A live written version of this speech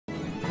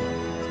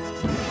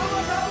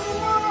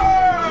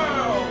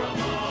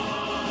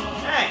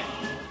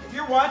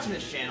watching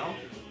this channel,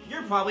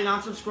 you're probably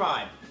not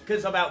subscribed.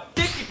 Because about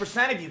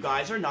 50% of you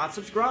guys are not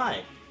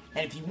subscribed.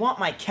 And if you want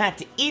my cat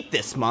to eat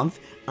this month,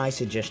 I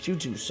suggest you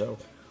do so.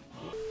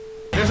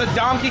 There's a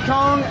Donkey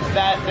Kong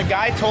that the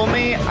guy told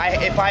me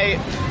if I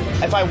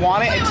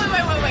want it.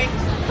 Wait.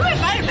 Who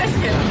invited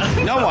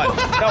Mizkif? No one.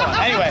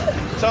 Anyway,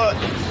 so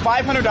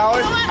 $500,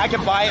 I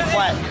could buy it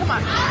flat. Come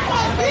on.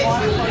 He's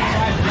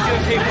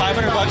gonna pay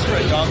 $500 for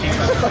a Donkey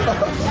Kong.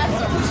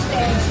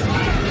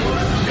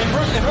 If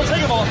we're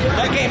thinking about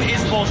that game is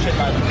bullshit,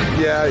 by the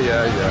way. Yeah.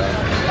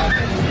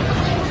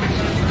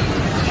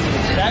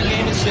 That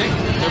game is sick.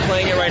 We're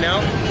playing it right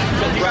now.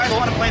 So if you guys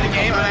want to play the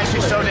game, I'm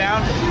actually so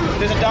down.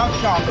 There's a Donkey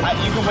Kong.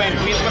 You can win.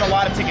 We just win a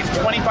lot of tickets.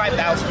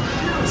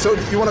 25,000. So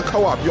you want to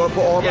co-op? You want to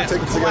put all of our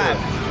tickets together?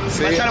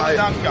 See, let's set up a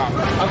Donkey Kong.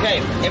 Okay,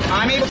 if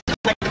I'm able to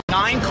get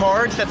 9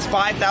 cards, that's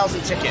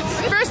 5,000 tickets.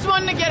 First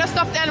one to get a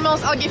stuffed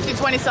animals, I'll give you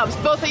 20 subs.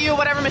 Both of you,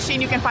 whatever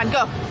machine you can find.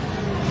 Go.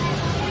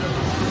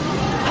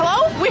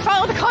 Hello? We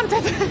follow the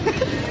content.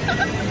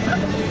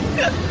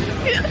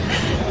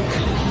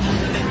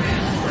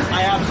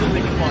 I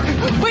absolutely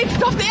can. Wait,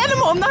 stuffed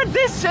animal, not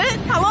this shit.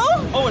 Hello?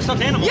 Oh, a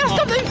stuffed animal. Yeah,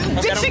 stuffed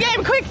animal. Ditch the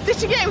game, quick, ditch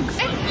the game.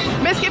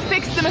 Mizkif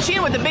picks the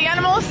machine with the big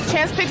animals.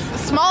 Chance picks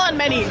small and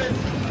many.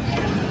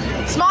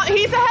 Small.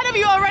 He's ahead of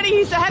you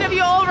already. Already ahead of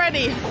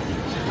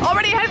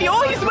you.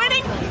 Oh, he's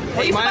winning.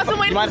 He's about to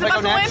win.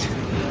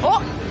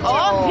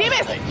 Oh, he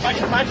missed. My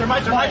turn.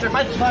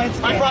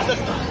 My process.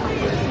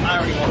 I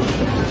already won.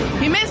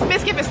 He missed.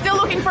 Mizkif is still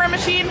looking for a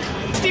machine.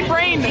 ADHD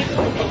brain.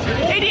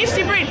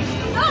 ADHD brain.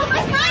 Oh,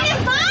 my spine is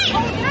fine!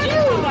 Oh,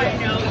 I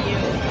know you.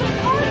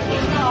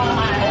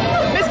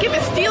 Mizkif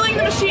is stealing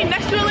the machine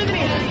next to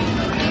alinity.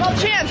 While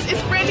Chance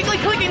is frantically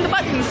clicking the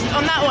buttons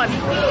on that one.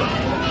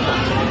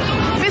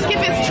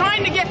 Mizkif is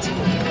trying to get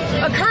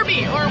a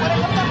Kirby, or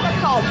whatever that's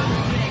called.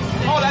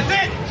 Oh, that's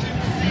it!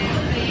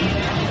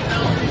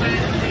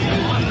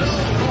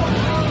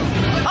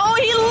 Oh,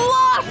 he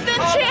lost it,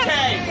 Chance!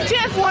 Okay.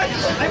 Chance! What?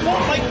 I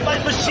won't, my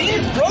machine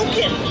is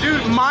broken!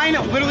 Dude, mine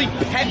literally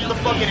pet the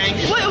fucking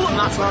angle. What?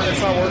 It's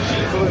not working.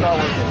 It's really not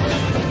working.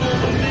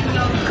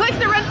 Click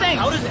the red thing.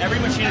 How does every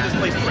machine in this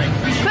place break?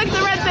 Click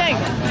the red thing.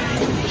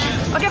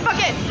 Okay, fuck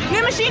it.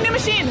 New machine.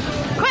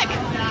 Quick!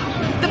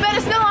 The bet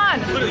is still on.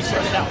 Literally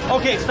stretched out.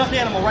 Okay, stuffed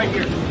animal right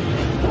here.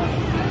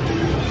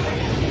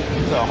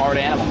 It's a hard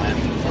animal, man.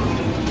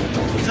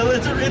 So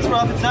it's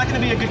rough. It's not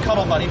going to be a good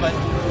cuddle buddy, but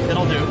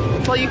it'll do.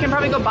 Well, you can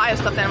probably go buy a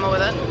stuffed animal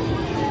with it.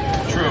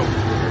 True.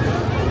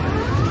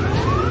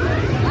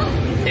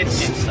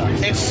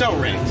 It's so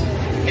rigged.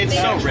 It's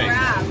so rigged.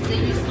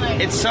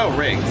 It's so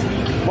rigged.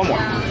 One more.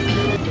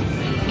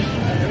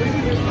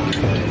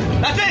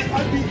 That's it!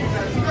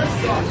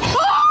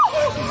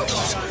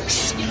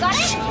 You got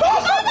it?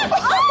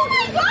 Oh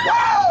my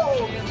god!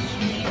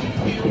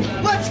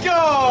 Let's go!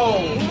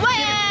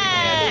 Wait!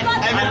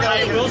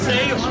 I will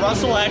say,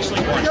 Russell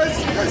actually won. You guys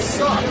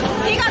suck.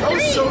 He got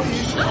 3! So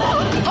easy.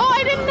 Oh,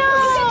 I didn't know!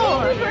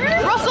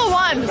 Russell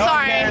won,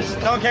 sorry.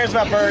 No one cares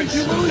about birds.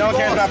 No one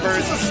cares about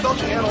birds. It's a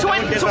stuffed animal.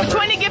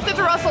 20 gifted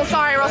to Russell,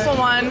 sorry, Russell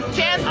won.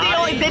 Chance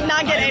did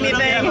not get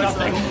anything.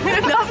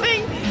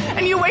 Nothing.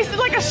 And you wasted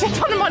like a shit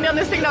ton of money on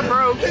this thing that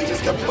broke. They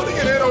just kept putting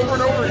it in over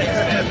and over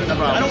again.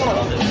 I don't want to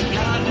hold this.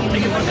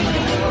 Make it work.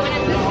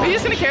 Are you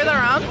just gonna carry that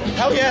around?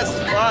 Hell yes,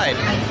 pride.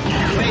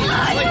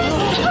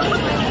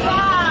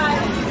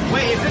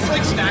 Wait, is this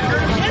like stacker?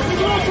 Yes,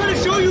 it's what I'm trying to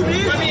show you,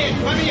 dude. Let me in.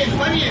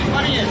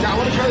 I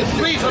want to try this.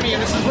 Please, let me in.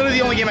 This is literally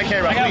the only game I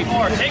care about. I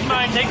got 4. Take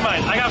mine.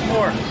 I got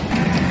 4.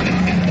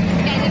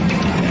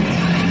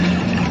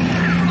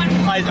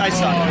 I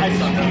suck. I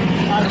suck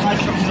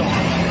so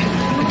hard.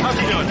 How's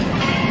he doing?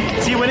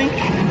 Is he winning?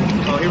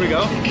 Oh, here we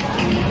go.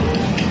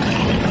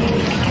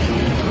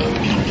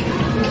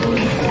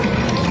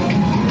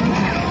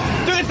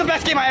 Dude, it's the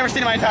best game I've ever seen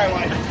in my entire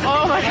life.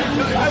 Oh my god.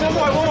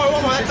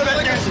 One more. That's the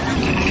best game.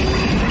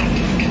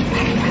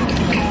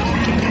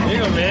 There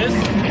you go, Miz.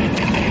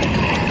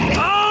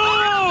 Oh!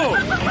 Oh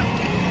my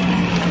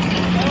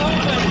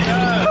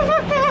god.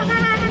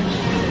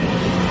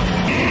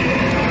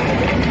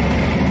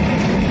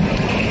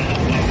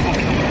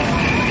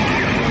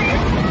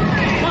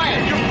 Ryan,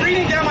 you're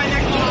breathing down my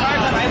neck the entire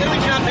time. I literally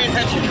cannot pay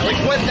attention. Like,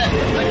 what the?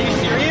 Are you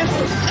serious?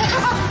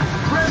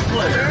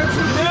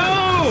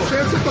 No!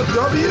 Chance at the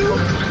W?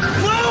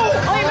 No!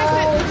 Oh, you missed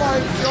it. Oh my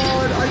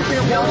god, I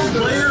can't watch this.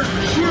 Player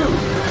 2.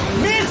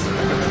 Miss!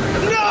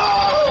 No!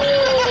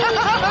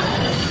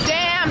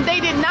 Damn, they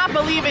did not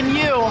believe in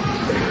you.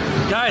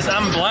 Guys,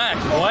 I'm black.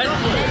 What?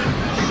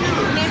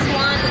 Miz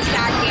won the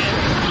stat game.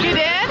 You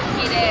did?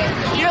 He did.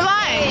 You're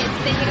lying.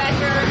 Thank you guys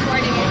for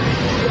recording it.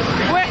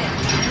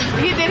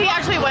 Did he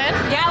actually win?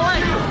 Yeah, I won.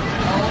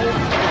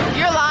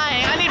 You're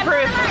lying. I need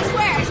proof.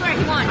 I swear,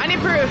 he won. I need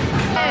proof.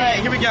 Alright,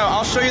 here we go.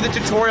 I'll show you the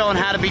tutorial on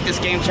how to beat this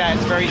game, chat.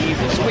 It's very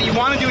easy. So what you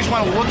want to do is you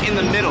want to look in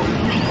the middle.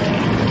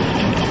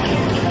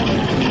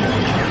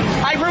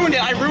 I ruined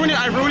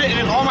it, and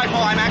it's all my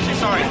fault. I'm actually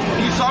sorry.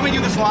 You saw me do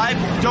this live.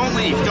 Don't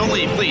leave,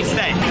 please,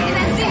 stay.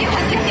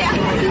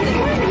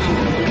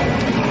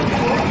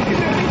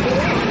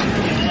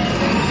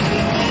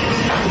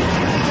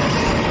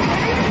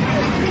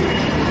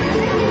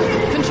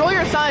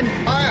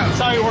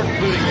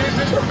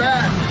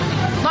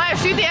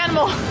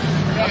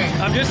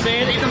 I'm just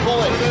saying. Take the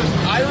bullet.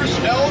 Irish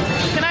elk.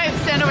 Can I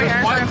stand over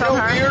here so I can film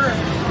White-tailed her?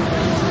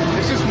 deer.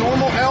 This is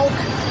normal elk.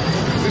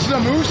 This is a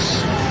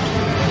moose.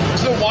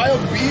 This is a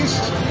wild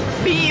beast.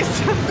 Beast.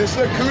 This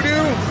is a kudu.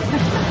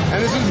 And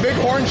this is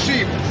bighorn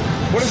sheep.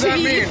 What does that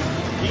mean?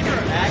 These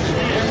are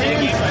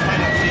actually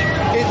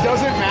It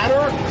doesn't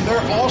matter. They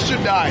all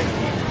should die.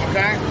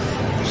 Okay?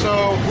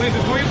 So, Wait,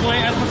 before you play,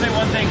 I just want to say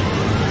one thing.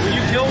 When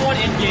you kill one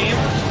in game,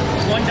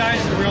 one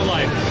dies in real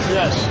life.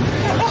 yes.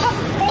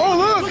 Oh,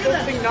 look!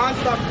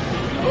 non-stop.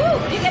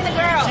 You get the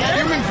girl.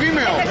 Human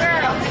female. The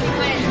girl.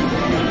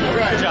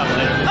 Right. Good job,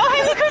 later. Oh,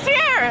 hey, look who's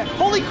here.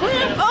 Holy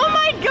crap! Oh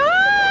my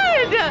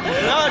God.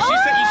 No, she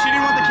said she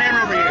didn't want the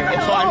camera over here.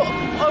 It's fine.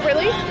 Oh,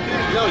 really?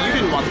 No, you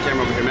didn't want the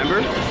camera over here,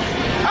 remember?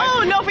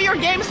 Oh, no, for your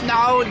games?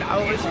 No,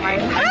 it's fine.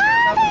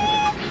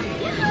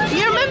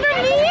 You remember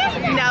me?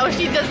 No,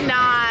 she does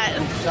not.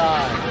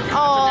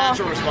 Oh.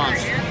 Natural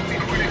response.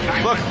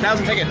 Look,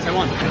 1,000 tickets. I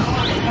won.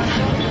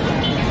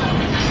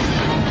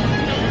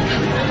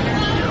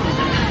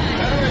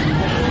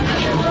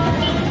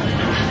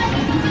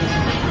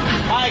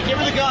 All right, give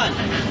her the gun.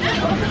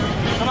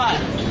 Come on.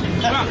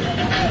 Come on.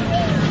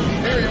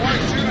 Here, you want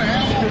to shoot an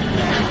animal?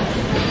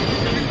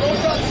 You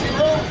both got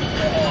 0.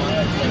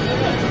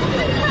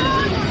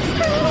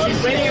 She's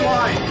waiting in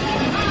line.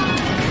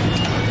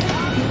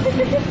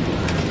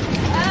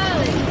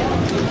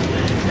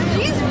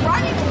 She's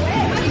running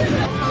away.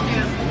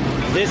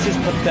 This is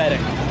pathetic.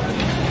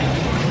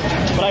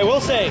 But I will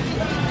say,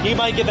 he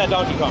might get that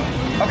Donkey Kong.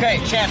 Okay,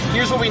 Chance,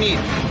 here's what we need.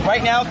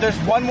 Right now, there's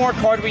one more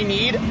card we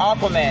need,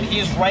 Aquaman.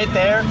 He's right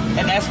there,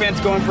 and S-Man's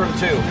going for him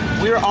too.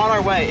 We're on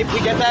our way. If we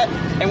get that,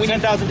 and we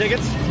 10,000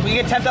 tickets? We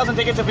get 10,000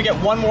 tickets if we get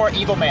one more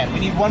Evil Man. We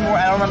need one more,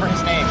 I don't remember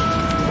his name.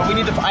 But we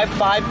need to, I have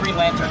 5 Green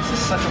Lanterns. This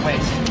is such a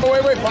waste. Oh,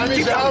 wait, find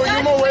me Zhao.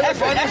 Yumo, wait,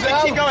 find me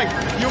Zhao. Keep going.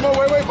 Yumo,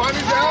 wait, find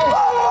me Zhao.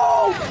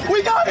 Oh!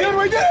 We got it!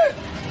 We did it!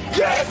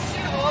 Yes!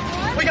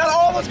 We got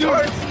all the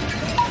cards!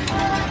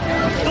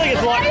 I feel like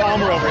it's a lot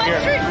calmer over here.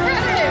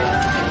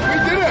 We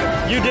did it.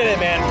 You did it,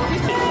 man.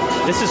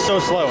 This is so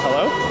slow.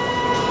 Hello?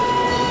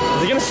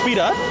 Is it gonna speed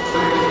up?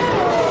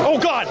 Oh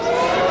God!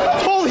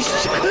 Holy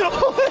shit!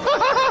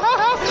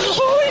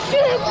 Holy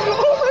shit!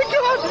 Oh my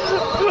God!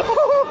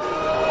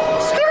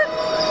 Skirt!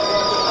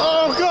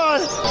 Oh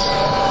God!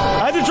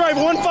 I had to drive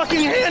one fucking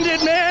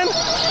handed, man,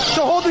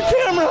 to hold the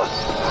camera.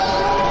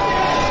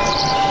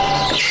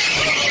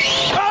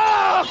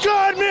 Oh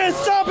God, Miss,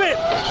 stop it!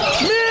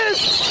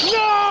 Miss,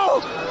 no!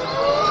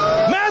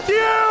 Matthew!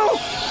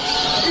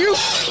 You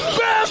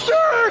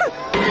bastard!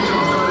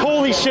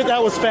 Holy shit,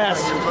 that was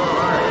fast.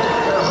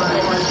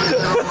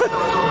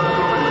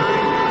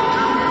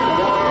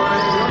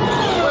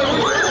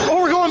 Oh,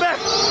 we're going back.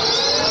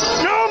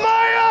 No,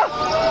 Maya!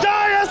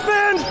 Die,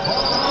 Esmond!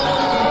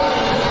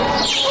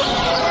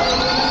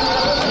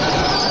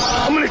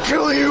 I'm gonna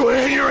kill you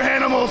and your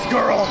animals,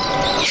 girl.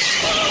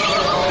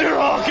 They're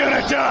all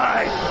gonna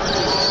die.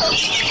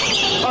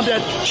 I'm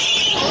dead.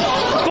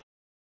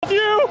 F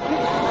you!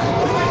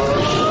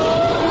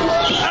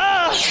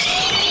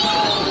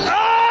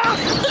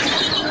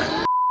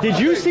 Did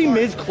you see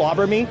Miz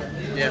clobber me?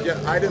 Yeah,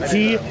 I didn't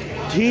see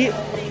that. He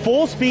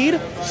full speed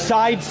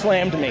side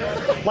slammed me.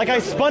 Like I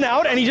spun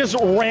out and he just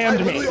rammed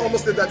I me. really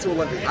almost did that to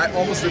Olympia. I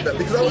almost did that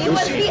because He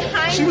was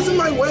behind she was in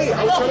my way.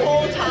 I was the trying to.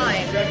 whole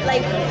time,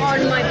 like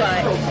on my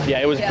butt.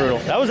 Yeah, it was brutal.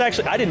 That was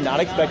actually, I did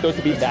not expect those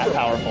to be that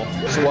powerful.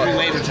 So what? We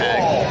laser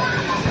tag.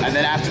 And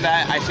then after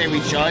that, I say we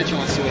judge and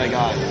let's see what I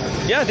got.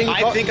 Yeah, I think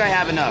I think I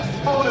have enough.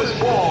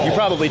 you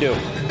probably do.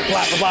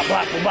 Blah, blah,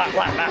 blah, blah, blah,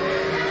 blah,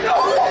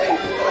 blah.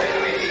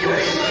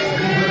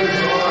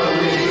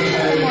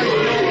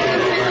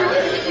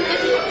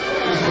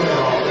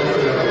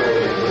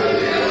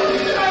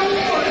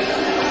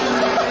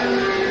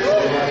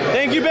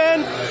 Thank you,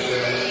 Ben.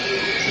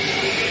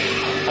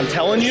 I'm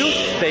telling you,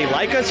 they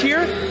like us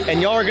here,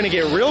 and y'all are gonna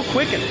get real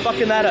quick and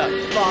fucking that up.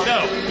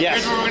 So,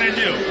 Yes. here's what we're gonna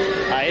do.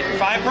 Alright,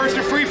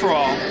 5-person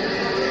free-for-all.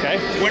 okay.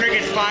 Winner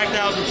gets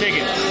 5,000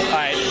 tickets.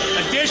 Alright.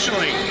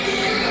 Additionally,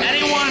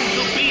 anyone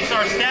who beats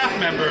our staff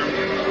member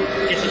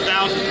gets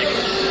 1,000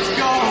 tickets. Let's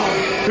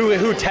go!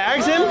 Who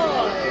tags him?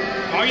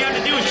 All you have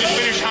to do is just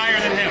finish higher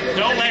than him.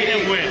 Don't let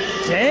him win.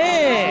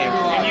 Dang.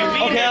 If you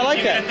beat Okay, him, I like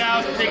you that.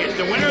 get 1,000 tickets.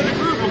 The winner of the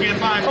group will get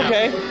 5,000.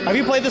 Okay. Have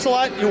you played this a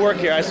lot? You work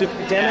here, I assume.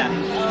 Damn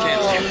it.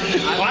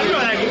 Well, I know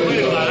that you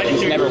played a lot. I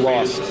just Never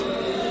lost.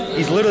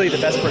 He's literally the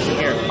best person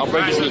here. I'll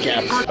break his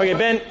kneecaps. Okay,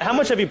 Ben, how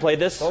much have you played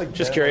this?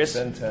 Just curious.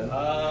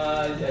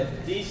 A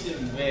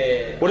decent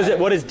bit.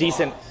 What is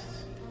decent?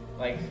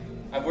 Like,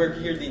 I've worked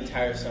here the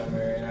entire summer,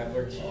 and I've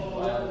worked.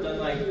 I've done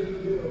like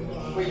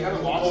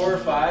 4 or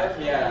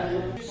 5. Yeah.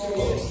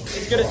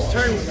 It's gonna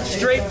turn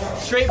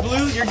straight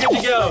blue. You're good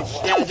to go.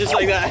 Yeah, just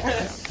like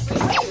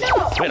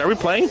that. Wait, are we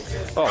playing?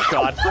 Oh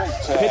God.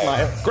 Hit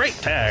my great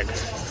tag.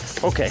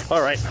 Okay,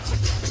 all right.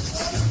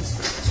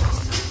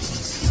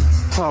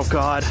 Oh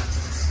God.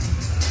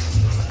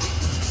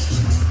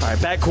 All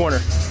right, back corner.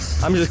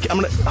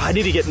 I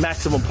need to get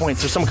maximum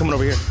points. There's someone coming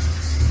over here.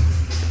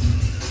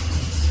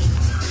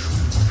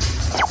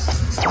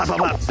 Blah, blah,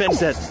 blah. Ben's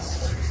dead.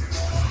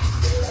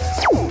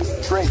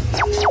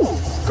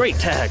 Great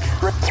tag.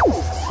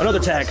 Another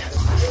tag.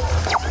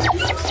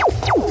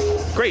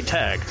 Great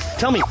tag.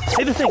 Tell me,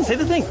 say the thing, say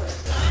the thing.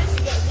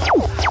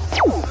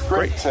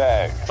 Great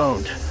tag.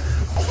 Owned.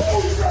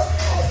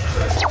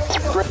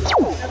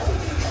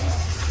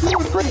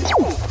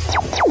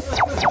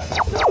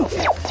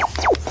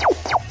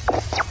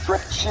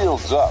 Great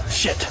shields up.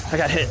 Shit, I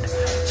got hit.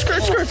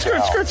 Skirt, skirt,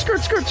 skirt, skirt,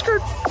 skirt, skirt,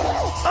 skirt.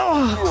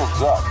 Oh.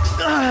 Shields up.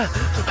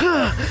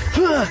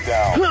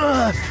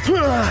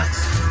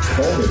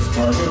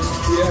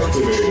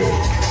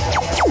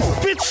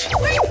 Bitch!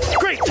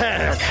 Great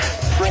tag!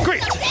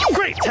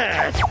 Great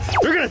tag!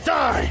 You're gonna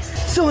die!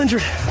 Still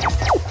injured.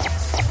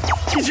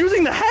 He's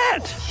using the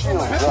hat!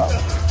 Shields up.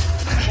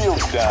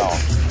 Shields down.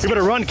 You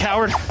better run,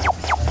 coward.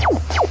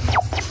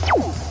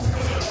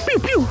 Pew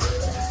pew!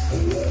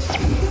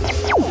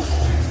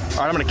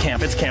 Alright, I'm gonna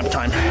camp. It's camp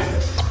time.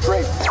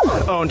 Great.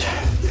 Owned.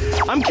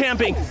 I'm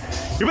camping.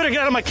 You better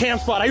get out of my camp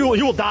spot. You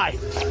will die.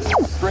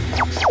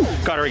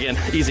 Got her again.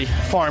 Easy.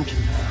 Farmed.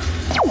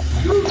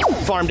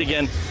 Farmed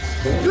again.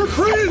 You're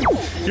cringe!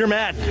 You're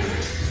mad.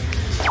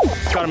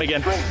 Got him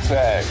again. Great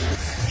tag.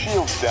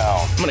 Shields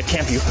down. I'm gonna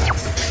camp you.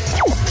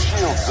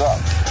 Shields up.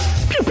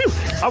 Pew pew!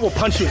 I will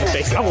punch you in the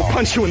face. I will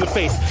punch you in the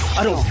face.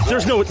 I don't.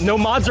 There's no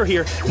mods are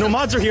here. No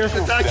mods are here.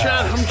 Die,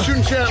 Chad. I'm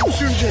shooting Chad. I'm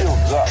shooting Chad.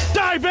 Shields up.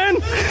 Die, Ben!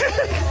 Is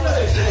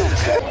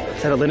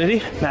that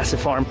alinity? Massive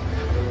farm.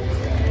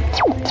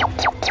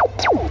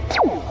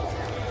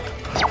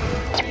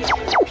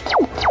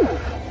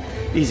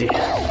 Easy.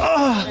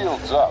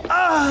 Shields up.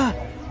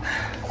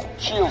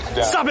 Shields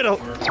down. Stop it!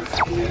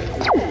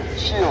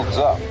 Shields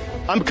up.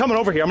 I'm coming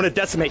over here. I'm gonna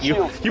decimate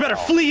you. You better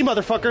flee,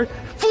 motherfucker.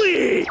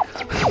 Flee!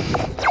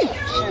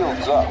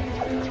 Shields up.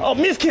 Oh,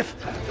 Mizkif!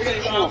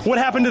 What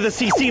happened to the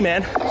CC,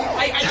 man?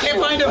 I can't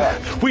find him.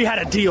 We had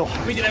a deal.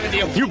 We did have a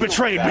deal. You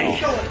betrayed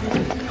me.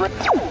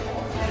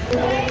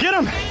 Get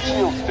him!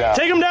 Shields down.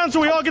 Take him down so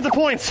we all get the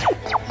points.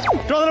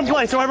 Don't let him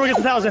play so everyone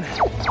gets 1,000.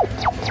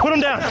 Put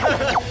him down.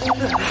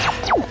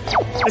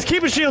 Let's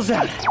keep his shields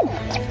down. I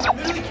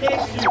literally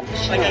can't shoot.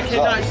 Like, I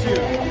cannot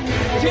shoot.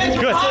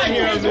 Good.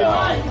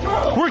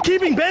 Here, We're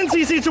keeping Ben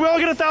CC so we all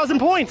get 1,000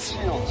 points.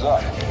 Shields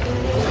up.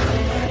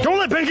 Don't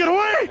let Ben get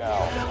away.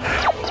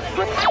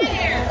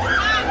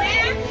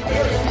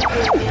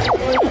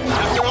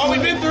 After all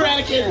we've been through,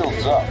 Anakin.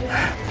 Shields up.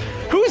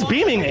 Who's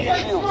beaming me?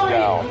 Shields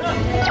down.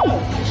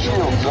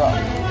 Shields up.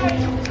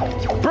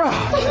 Bro,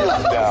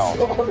 Shields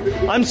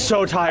down. I'm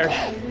so tired.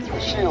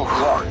 Shields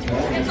up.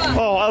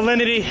 Oh,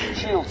 alinity.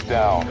 Shields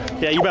down.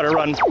 Yeah, you better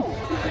run.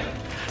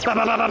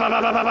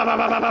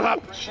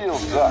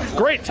 Shields up.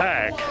 Great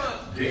tag.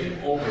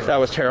 That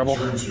was terrible.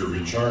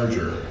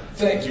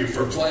 Thank you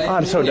for playing.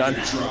 I'm so done.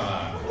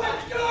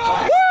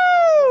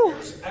 Woo!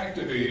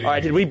 All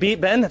right, did we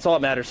beat Ben? That's all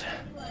that matters.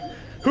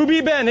 Who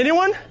beat Ben?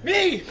 Anyone?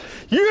 Me.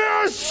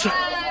 Yes!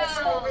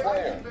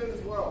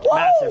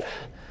 Massive.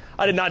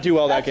 I did not do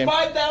well that game.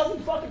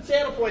 5,000 fucking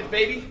channel points,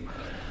 baby.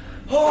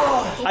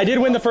 I did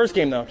win the first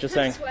game though, just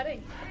saying.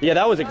 Yeah,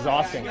 that was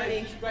exhausting.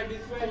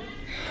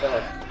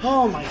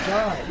 Oh my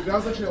god. That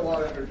was actually a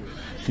lot of energy.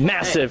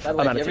 Massive By the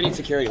way, amount if of you ever time. need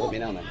security, let me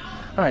know, man.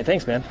 All right,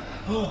 thanks, man.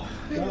 Oh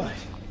god.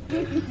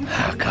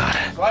 Oh god.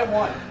 So I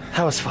won.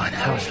 That was fun.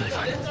 That was really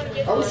fun.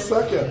 I was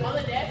second.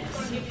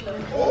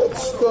 Oh,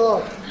 it's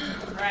stuck.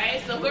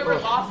 Right, so whoever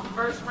lost the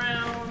first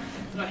round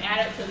is going to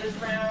add it to this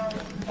round.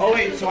 Oh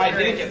wait, so I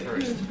didn't get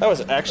first. That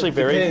was actually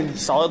very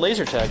solid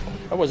laser tag.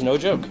 That was no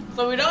joke.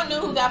 So we don't know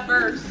who got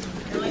first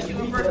unless you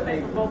go first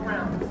for both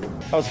rounds.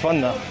 That was fun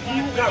though.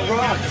 You got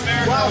rocked.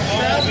 Wow,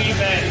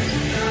 Ben.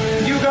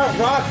 You got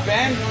rocked,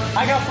 Ben.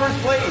 I got first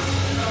place.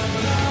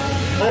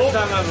 First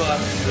time I've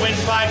wins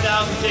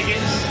 5,000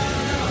 tickets.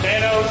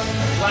 Thanos,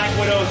 Black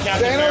Widow,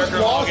 Captain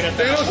America all get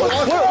 1,000. What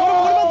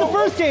about the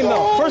first game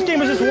though? First game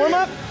was just warm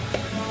up?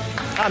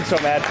 I'm so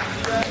mad.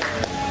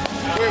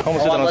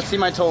 Almost Hold on, done. let's see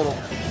my total.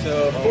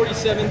 So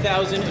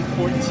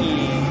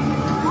 47,014.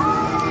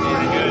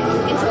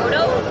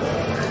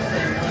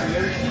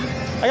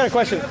 I got a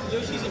question.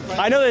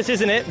 I know this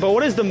isn't it, but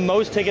what is the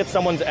most tickets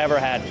someone's ever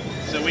had?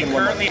 So we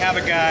currently have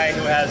a guy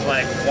who has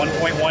like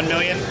 1.1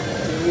 million.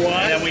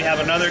 And then we have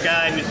another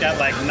guy who's got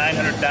like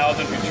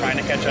 900,000 who's trying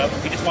to catch up.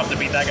 He just wants to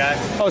beat that guy.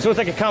 Oh, so it's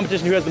like a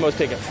competition who has the most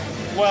tickets.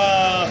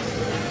 Well,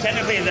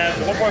 technically the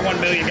 1.1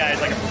 million guy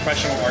is like a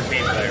professional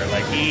arcade player.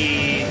 Like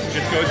he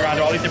just goes around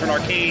to all these different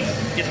arcades,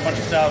 gets a bunch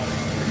of stuff,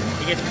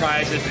 he gets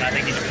prizes, and I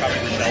think he should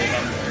probably sell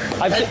them.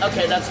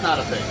 Okay, that's not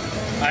a thing.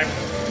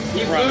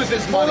 He Right.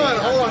 loses money.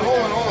 Hold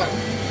on.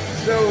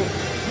 So,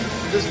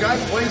 this guy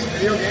plays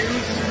video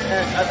games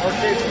at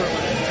arcades for a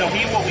living. So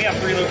we have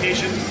 3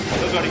 locations.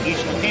 He'll go to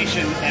each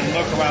location and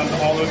look around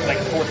all those like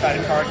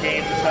 4-sided card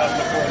games and stuff,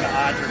 look for the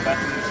odds or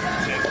investments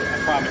and shit. I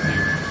promise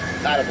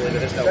you. I don't believe it.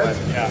 There's no way.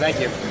 Yeah. Thank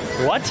you.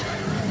 What?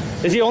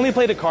 Does he only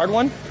play the card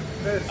one?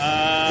 Is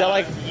that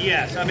like?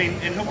 Yes, I mean,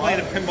 and he'll play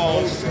the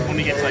pinballs when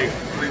he gets like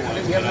 3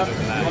 ones. But other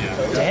than that,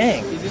 yeah.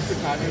 Dang.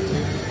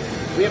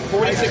 We have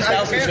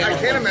 46,000 I channel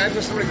can't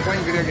imagine somebody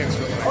playing video games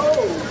for a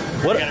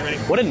living.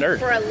 What a nerd.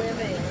 For a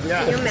living.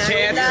 Yeah. You married,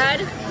 Chance. Dad?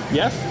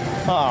 Yes?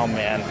 Oh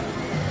man.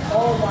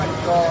 Oh my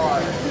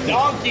god.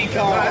 Donkey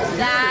Kong.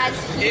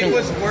 That's It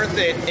was worth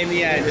it in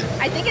the end.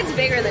 I think it's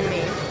bigger than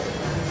me.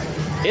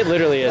 It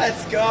literally is.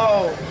 Let's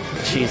go.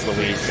 Jeez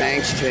Louise.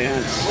 Thanks,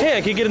 Chance. Hey,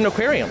 I could get an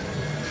aquarium.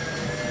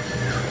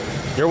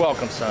 You're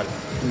welcome, son.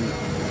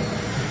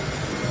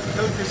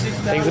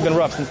 Things have been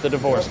rough since the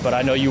divorce, but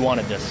I know you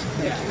wanted this.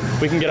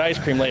 We can get ice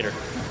cream later.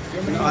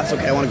 No, that's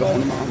okay. I want to go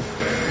home to mom.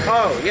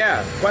 Oh,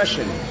 yeah.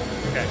 Question.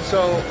 Okay.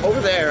 So, over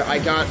there, I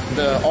got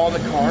all the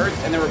cards,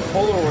 and there were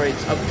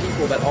Polaroids of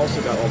people that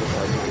also got all the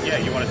cards. Yeah,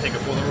 you want to take a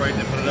Polaroid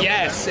and put it up?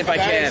 Yes, if I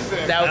can.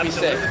 That would be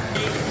sick.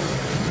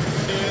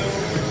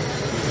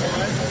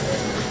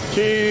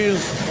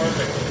 Cheese.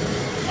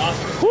 Perfect.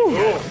 Awesome.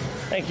 Whew.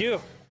 Thank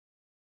you.